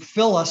 to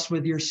fill us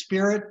with your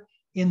Spirit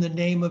in the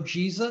name of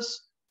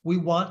Jesus. We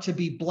want to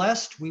be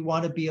blessed. We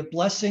want to be a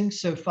blessing.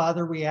 So,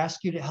 Father, we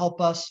ask you to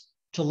help us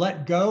to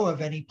let go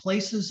of any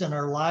places in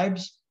our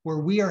lives where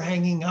we are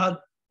hanging on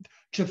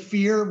to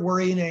fear,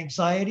 worry, and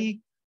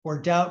anxiety, or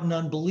doubt and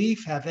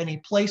unbelief have any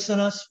place in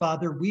us.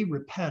 Father, we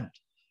repent.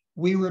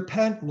 We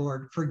repent,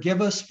 Lord.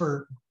 Forgive us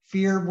for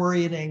fear,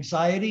 worry, and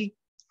anxiety.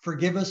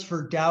 Forgive us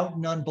for doubt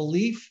and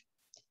unbelief,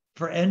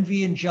 for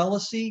envy and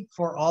jealousy,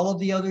 for all of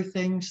the other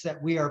things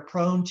that we are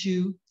prone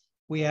to.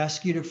 We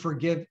ask you to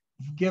forgive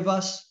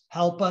us,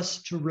 help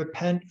us to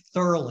repent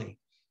thoroughly.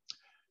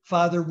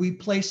 Father, we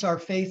place our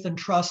faith and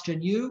trust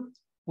in you.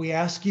 We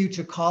ask you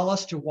to call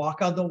us to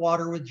walk on the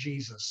water with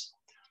Jesus.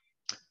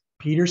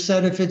 Peter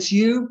said, if it's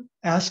you,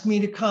 ask me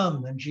to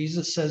come. And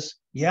Jesus says,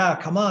 yeah,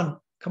 come on.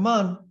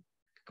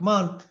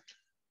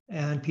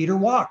 And Peter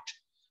walked.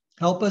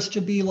 Help us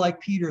to be like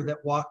Peter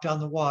that walked on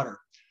the water.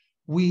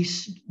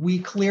 We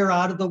clear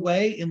out of the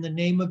way in the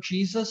name of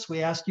Jesus.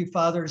 We ask you,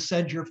 Father, to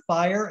send your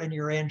fire and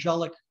your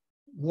angelic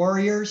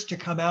warriors to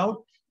come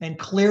out and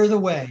clear the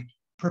way.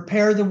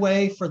 Prepare the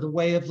way for the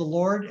way of the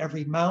Lord.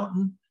 Every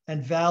mountain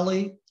and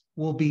valley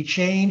will be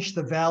changed.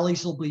 The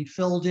valleys will be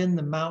filled in.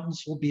 The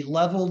mountains will be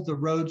leveled. The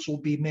roads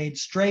will be made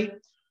straight.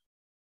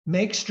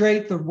 Make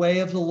straight the way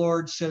of the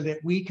Lord so that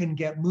we can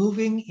get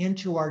moving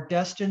into our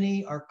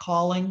destiny, our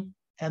calling,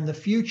 and the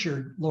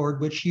future, Lord,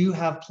 which you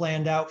have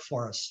planned out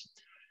for us.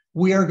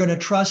 We are going to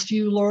trust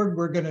you, Lord.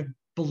 We're going to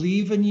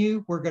believe in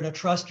you. We're going to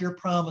trust your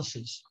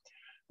promises.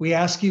 We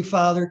ask you,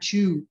 Father,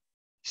 to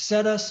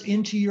set us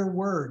into your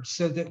word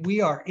so that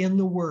we are in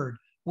the word.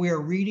 We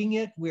are reading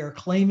it. We are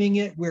claiming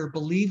it. We're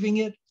believing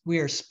it. We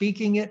are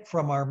speaking it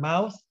from our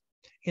mouth.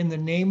 In the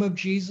name of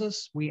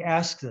Jesus, we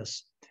ask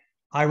this.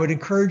 I would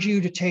encourage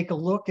you to take a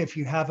look, if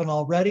you haven't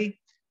already,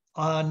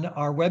 on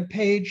our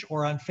webpage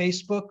or on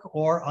Facebook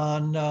or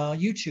on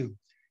YouTube.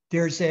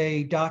 There's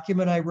a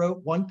document I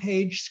wrote,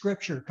 one-page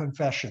scripture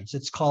confessions.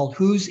 It's called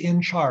Who's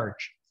in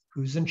Charge?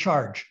 Who's in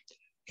Charge?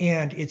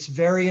 And it's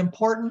very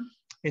important.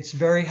 It's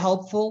very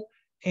helpful.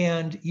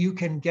 And you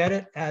can get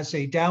it as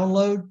a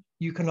download.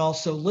 You can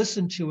also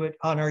listen to it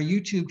on our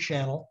YouTube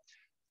channel.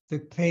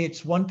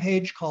 It's one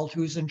page called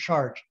Who's in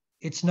Charge?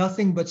 It's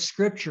nothing but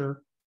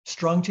scripture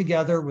strung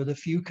together with a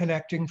few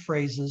connecting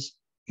phrases.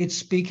 It's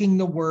speaking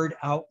the word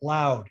out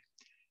loud.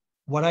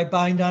 What I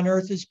bind on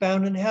earth is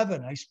bound in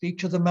heaven. I speak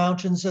to the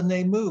mountains and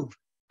they move.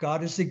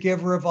 God is the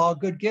giver of all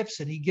good gifts,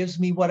 and he gives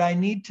me what I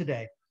need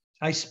today.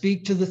 I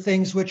speak to the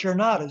things which are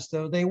not as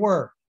though they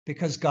were,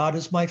 because God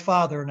is my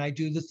Father and I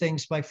do the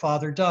things my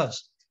Father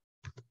does.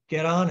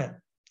 Get on it.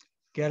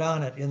 Get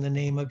on it in the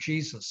name of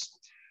Jesus.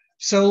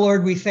 So,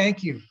 Lord, we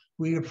thank you.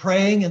 We are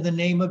praying in the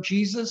name of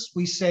Jesus.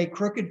 We say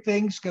crooked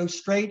things go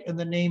straight in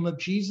the name of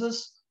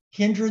Jesus.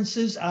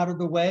 Hindrances out of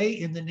the way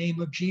in the name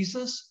of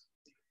Jesus.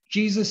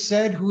 Jesus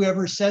said,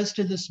 whoever says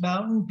to this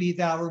mountain, be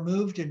thou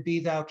removed and be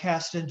thou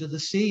cast into the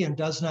sea, and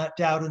does not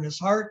doubt in his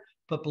heart,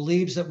 but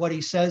believes that what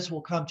he says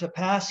will come to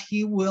pass,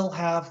 he will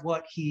have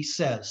what he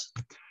says.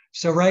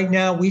 So right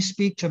now we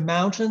speak to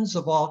mountains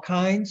of all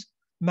kinds,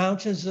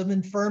 mountains of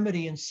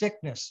infirmity and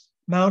sickness,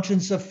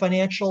 mountains of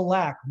financial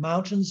lack,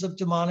 mountains of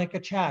demonic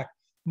attack,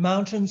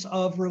 mountains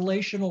of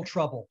relational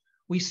trouble.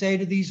 We say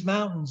to these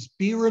mountains,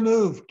 be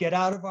removed, get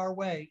out of our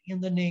way in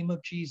the name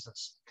of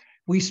Jesus.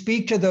 We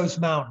speak to those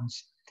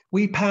mountains.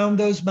 We pound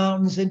those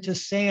mountains into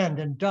sand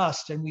and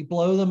dust, and we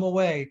blow them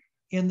away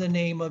in the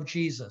name of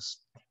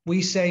Jesus.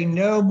 We say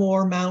no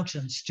more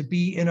mountains to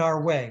be in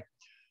our way.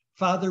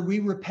 Father, we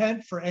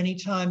repent for any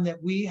time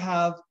that we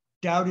have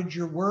doubted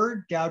your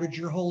word, doubted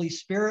your Holy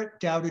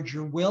Spirit, doubted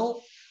your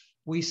will.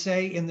 We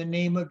say in the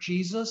name of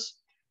Jesus,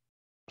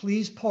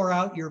 please pour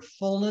out your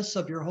fullness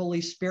of your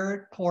Holy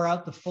Spirit, pour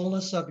out the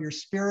fullness of your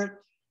Spirit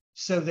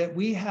so that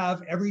we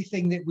have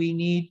everything that we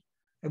need.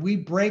 And we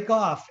break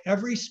off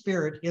every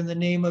spirit in the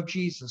name of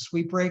Jesus.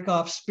 We break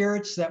off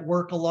spirits that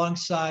work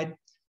alongside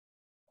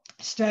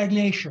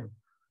stagnation.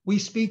 We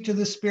speak to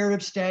the spirit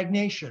of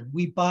stagnation.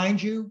 We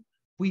bind you.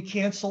 We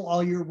cancel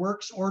all your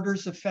works,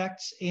 orders,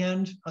 effects,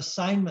 and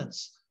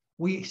assignments.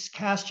 We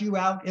cast you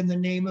out in the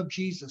name of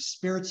Jesus.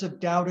 Spirits of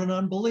doubt and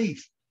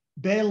unbelief,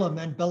 Balaam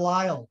and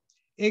Belial,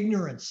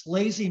 ignorance,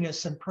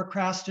 laziness, and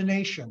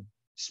procrastination,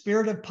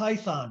 spirit of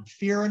Python,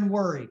 fear and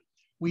worry.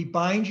 We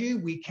bind you,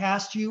 we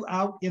cast you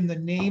out in the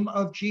name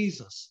of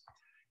Jesus.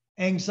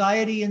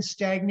 Anxiety and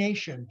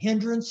stagnation,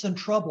 hindrance and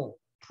trouble,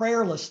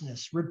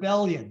 prayerlessness,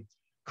 rebellion,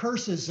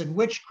 curses and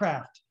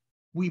witchcraft,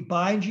 We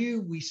bind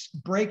you, we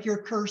break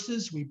your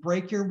curses, we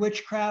break your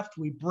witchcraft,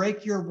 we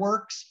break your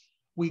works,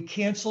 we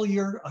cancel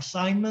your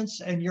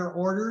assignments and your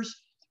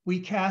orders. We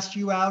cast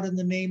you out in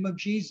the name of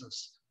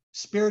Jesus.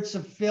 Spirits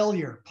of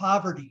failure,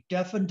 poverty,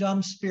 deaf and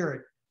dumb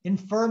spirit,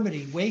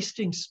 infirmity,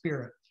 wasting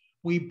spirit.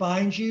 We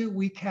bind you,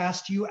 we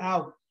cast you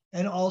out,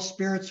 and all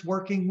spirits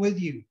working with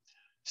you.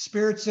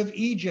 Spirits of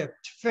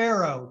Egypt,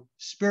 Pharaoh,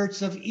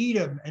 spirits of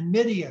Edom and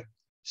Midian,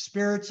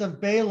 spirits of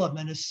Balaam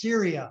and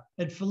Assyria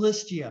and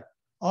Philistia.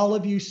 All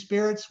of you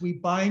spirits, we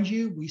bind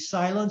you, we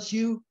silence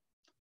you,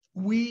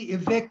 we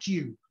evict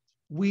you,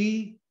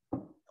 we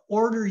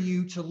order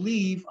you to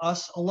leave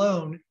us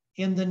alone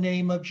in the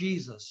name of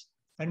Jesus.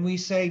 And we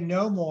say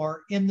no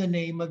more in the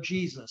name of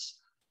Jesus.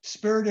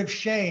 Spirit of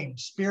shame,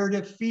 spirit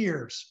of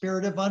fear,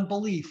 spirit of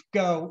unbelief,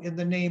 go in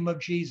the name of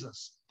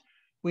Jesus.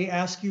 We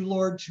ask you,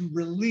 Lord, to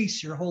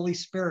release your Holy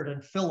Spirit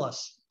and fill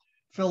us.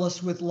 Fill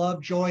us with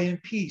love, joy,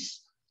 and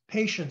peace,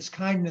 patience,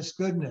 kindness,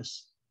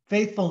 goodness,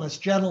 faithfulness,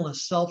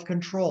 gentleness,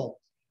 self-control.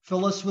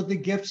 Fill us with the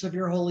gifts of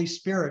your Holy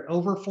Spirit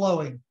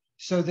overflowing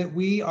so that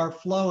we are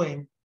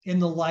flowing in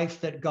the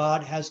life that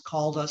God has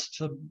called us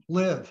to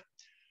live.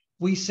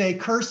 We say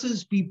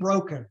curses be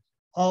broken,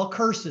 all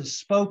curses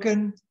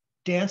spoken,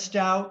 danced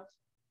out,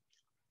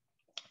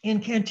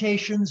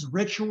 incantations,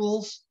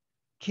 rituals,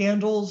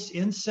 candles,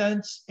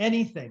 incense,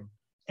 anything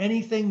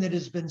that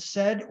has been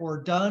said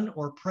or done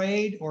or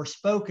prayed or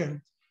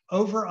spoken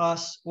over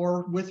us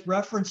or with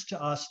reference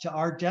to us to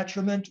our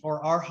detriment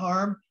or our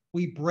harm,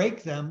 we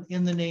break them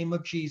in the name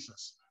of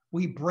Jesus.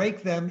 We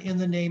break them in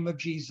the name of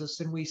Jesus,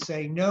 and we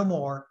say no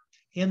more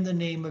in the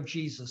name of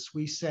Jesus.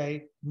 We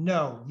say,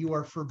 no, you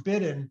are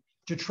forbidden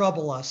to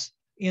trouble us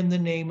in the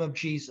name of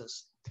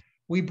Jesus.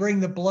 We bring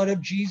the blood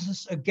of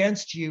Jesus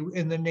against you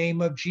in the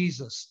name of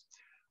Jesus.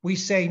 We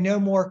say no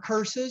more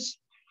curses,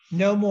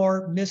 no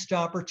more missed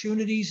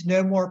opportunities,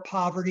 no more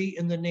poverty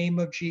in the name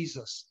of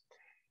Jesus.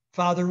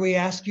 Father, we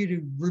ask you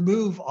to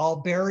remove all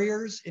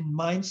barriers in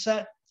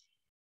mindset.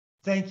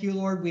 Thank you,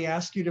 Lord. We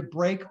ask you to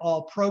break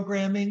all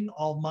programming,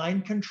 all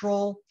mind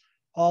control,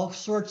 all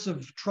sorts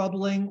of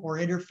troubling or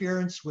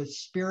interference with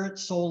spirit,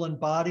 soul, and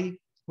body,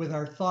 with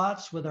our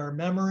thoughts, with our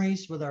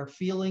memories, with our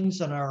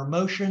feelings and our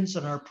emotions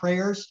and our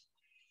prayers.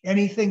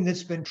 Anything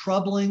that's been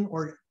troubling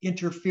or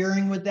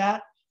interfering with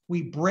that,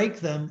 we break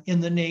them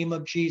in the name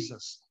of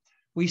Jesus.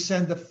 We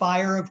send the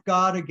fire of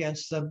God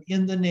against them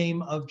in the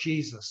name of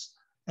Jesus.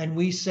 And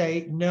we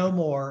say no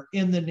more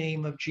in the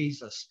name of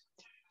Jesus.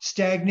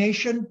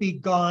 Stagnation, be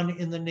gone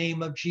in the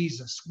name of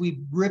Jesus.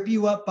 We rip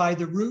you up by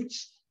the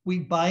roots. We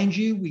bind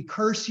you, we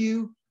curse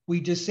you, we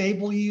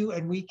disable you,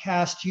 and we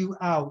cast you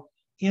out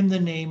in the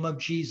name of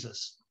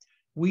Jesus.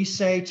 We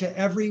say to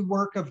every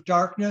work of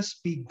darkness,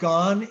 be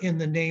gone in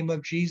the name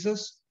of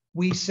Jesus.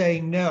 We say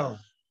no,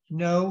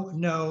 no,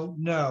 no,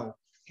 no,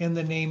 in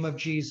the name of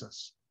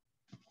Jesus.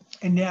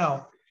 And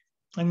now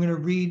I'm going to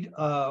read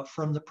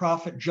from the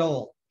prophet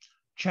Joel,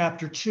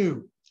 chapter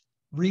 2.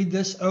 Read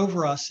this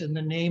over us in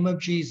the name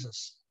of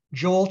Jesus.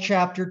 Joel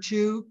chapter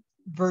 2,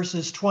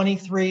 verses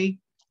 23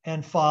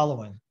 and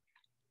following.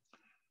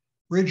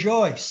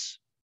 Rejoice,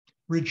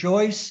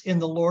 rejoice in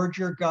the Lord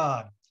your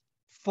God,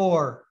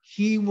 for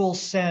he will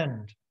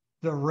send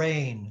the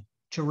rain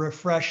to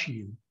refresh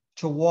you,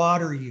 to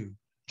water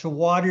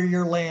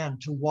your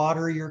land, to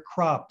water your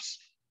crops.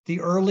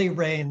 The early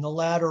rain, the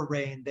latter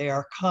rain, they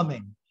are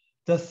coming.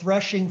 The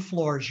threshing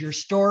floors, your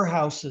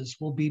storehouses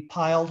will be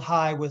piled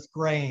high with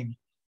grain.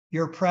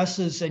 Your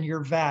presses and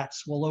your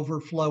vats will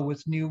overflow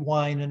with new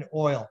wine and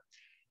oil.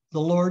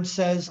 The Lord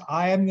says,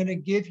 I am going to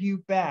give you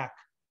back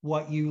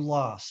what you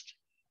lost.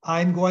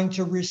 I'm going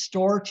to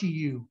restore to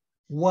you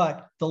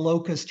what the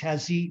locust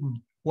has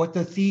eaten, what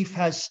the thief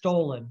has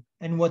stolen,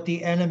 and what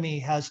the enemy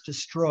has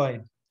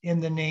destroyed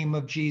in the name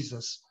of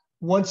Jesus.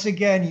 Once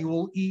again, you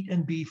will eat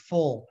and be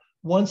full.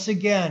 Once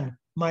again,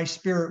 my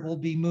spirit will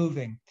be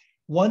moving.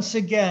 Once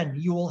again,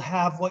 you will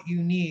have what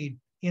you need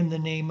in the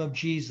name of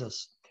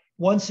Jesus.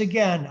 Once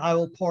again, I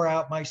will pour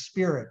out my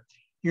spirit.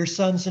 Your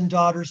sons and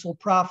daughters will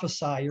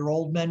prophesy. Your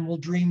old men will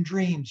dream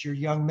dreams. Your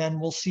young men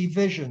will see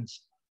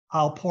visions.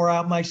 I'll pour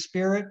out my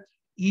spirit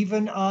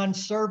even on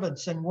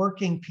servants and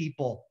working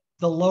people,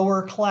 the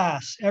lower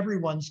class.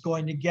 Everyone's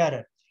going to get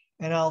it.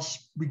 And I'll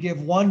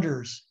give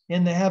wonders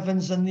in the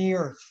heavens and the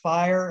earth,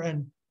 fire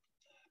and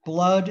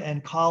blood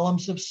and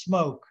columns of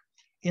smoke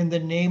in the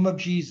name of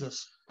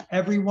Jesus.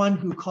 Everyone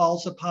who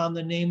calls upon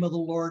the name of the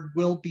Lord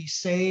will be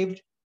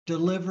saved,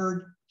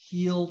 delivered,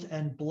 healed,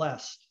 and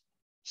blessed.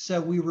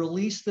 So we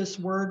release this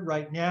word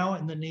right now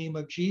in the name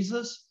of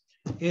Jesus.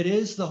 It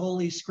is the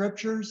Holy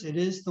Scriptures. It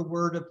is the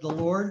word of the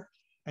Lord.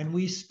 And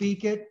we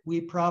speak it, we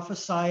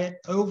prophesy it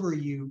over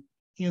you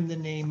in the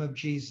name of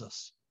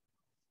Jesus.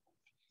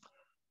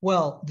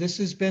 Well, this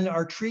has been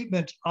our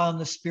treatment on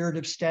the spirit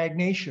of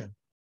stagnation.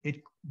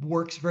 It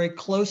works very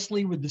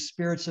closely with the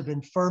spirits of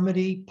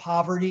infirmity,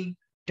 poverty,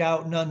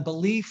 doubt and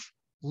unbelief,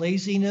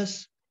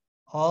 laziness,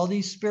 all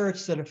these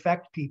spirits that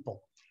affect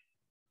people.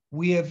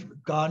 We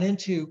have gone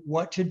into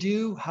what to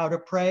do, how to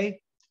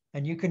pray,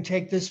 and you can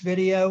take this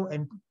video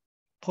and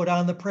put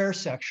on the prayer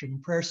section.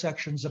 Prayer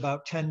section's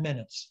about 10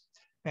 minutes,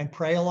 and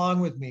pray along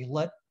with me.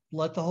 Let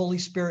the Holy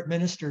Spirit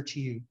minister to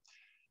you.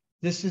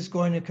 This is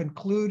going to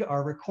conclude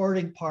our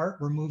recording part.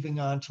 We're moving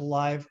on to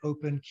live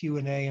open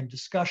Q&A and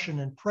discussion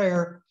and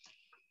prayer.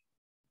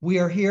 We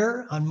are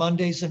here on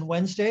Mondays and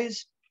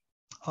Wednesdays.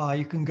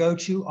 You can go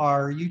to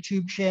our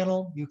YouTube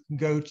channel. You can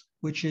go to,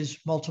 which is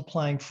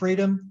Multiplying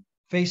Freedom.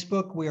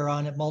 Facebook, we are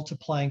on at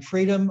Multiplying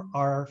Freedom.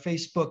 Our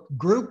Facebook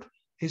group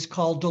is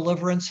called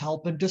Deliverance,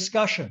 Help, and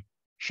Discussion.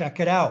 Check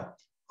it out.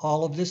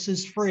 All of this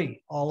is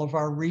free. All of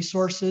our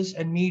resources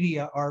and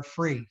media are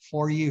free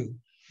for you.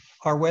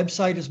 Our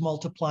website is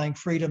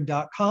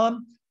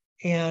multiplyingfreedom.com,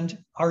 and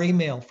our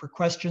email for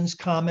questions,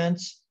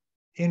 comments,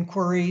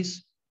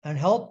 inquiries, and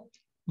help,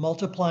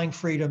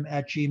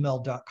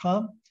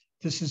 multiplyingfreedom@gmail.com.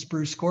 This is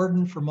Bruce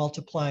Gordon for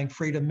Multiplying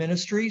Freedom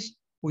Ministries.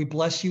 We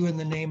bless you in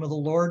the name of the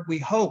Lord. We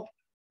hope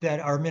that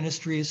our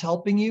ministry is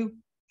helping you.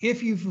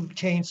 If you've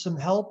obtained some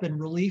help and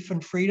relief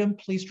and freedom,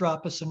 please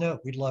drop us a note.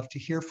 We'd love to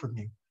hear from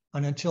you.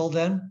 And until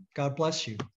then, God bless you.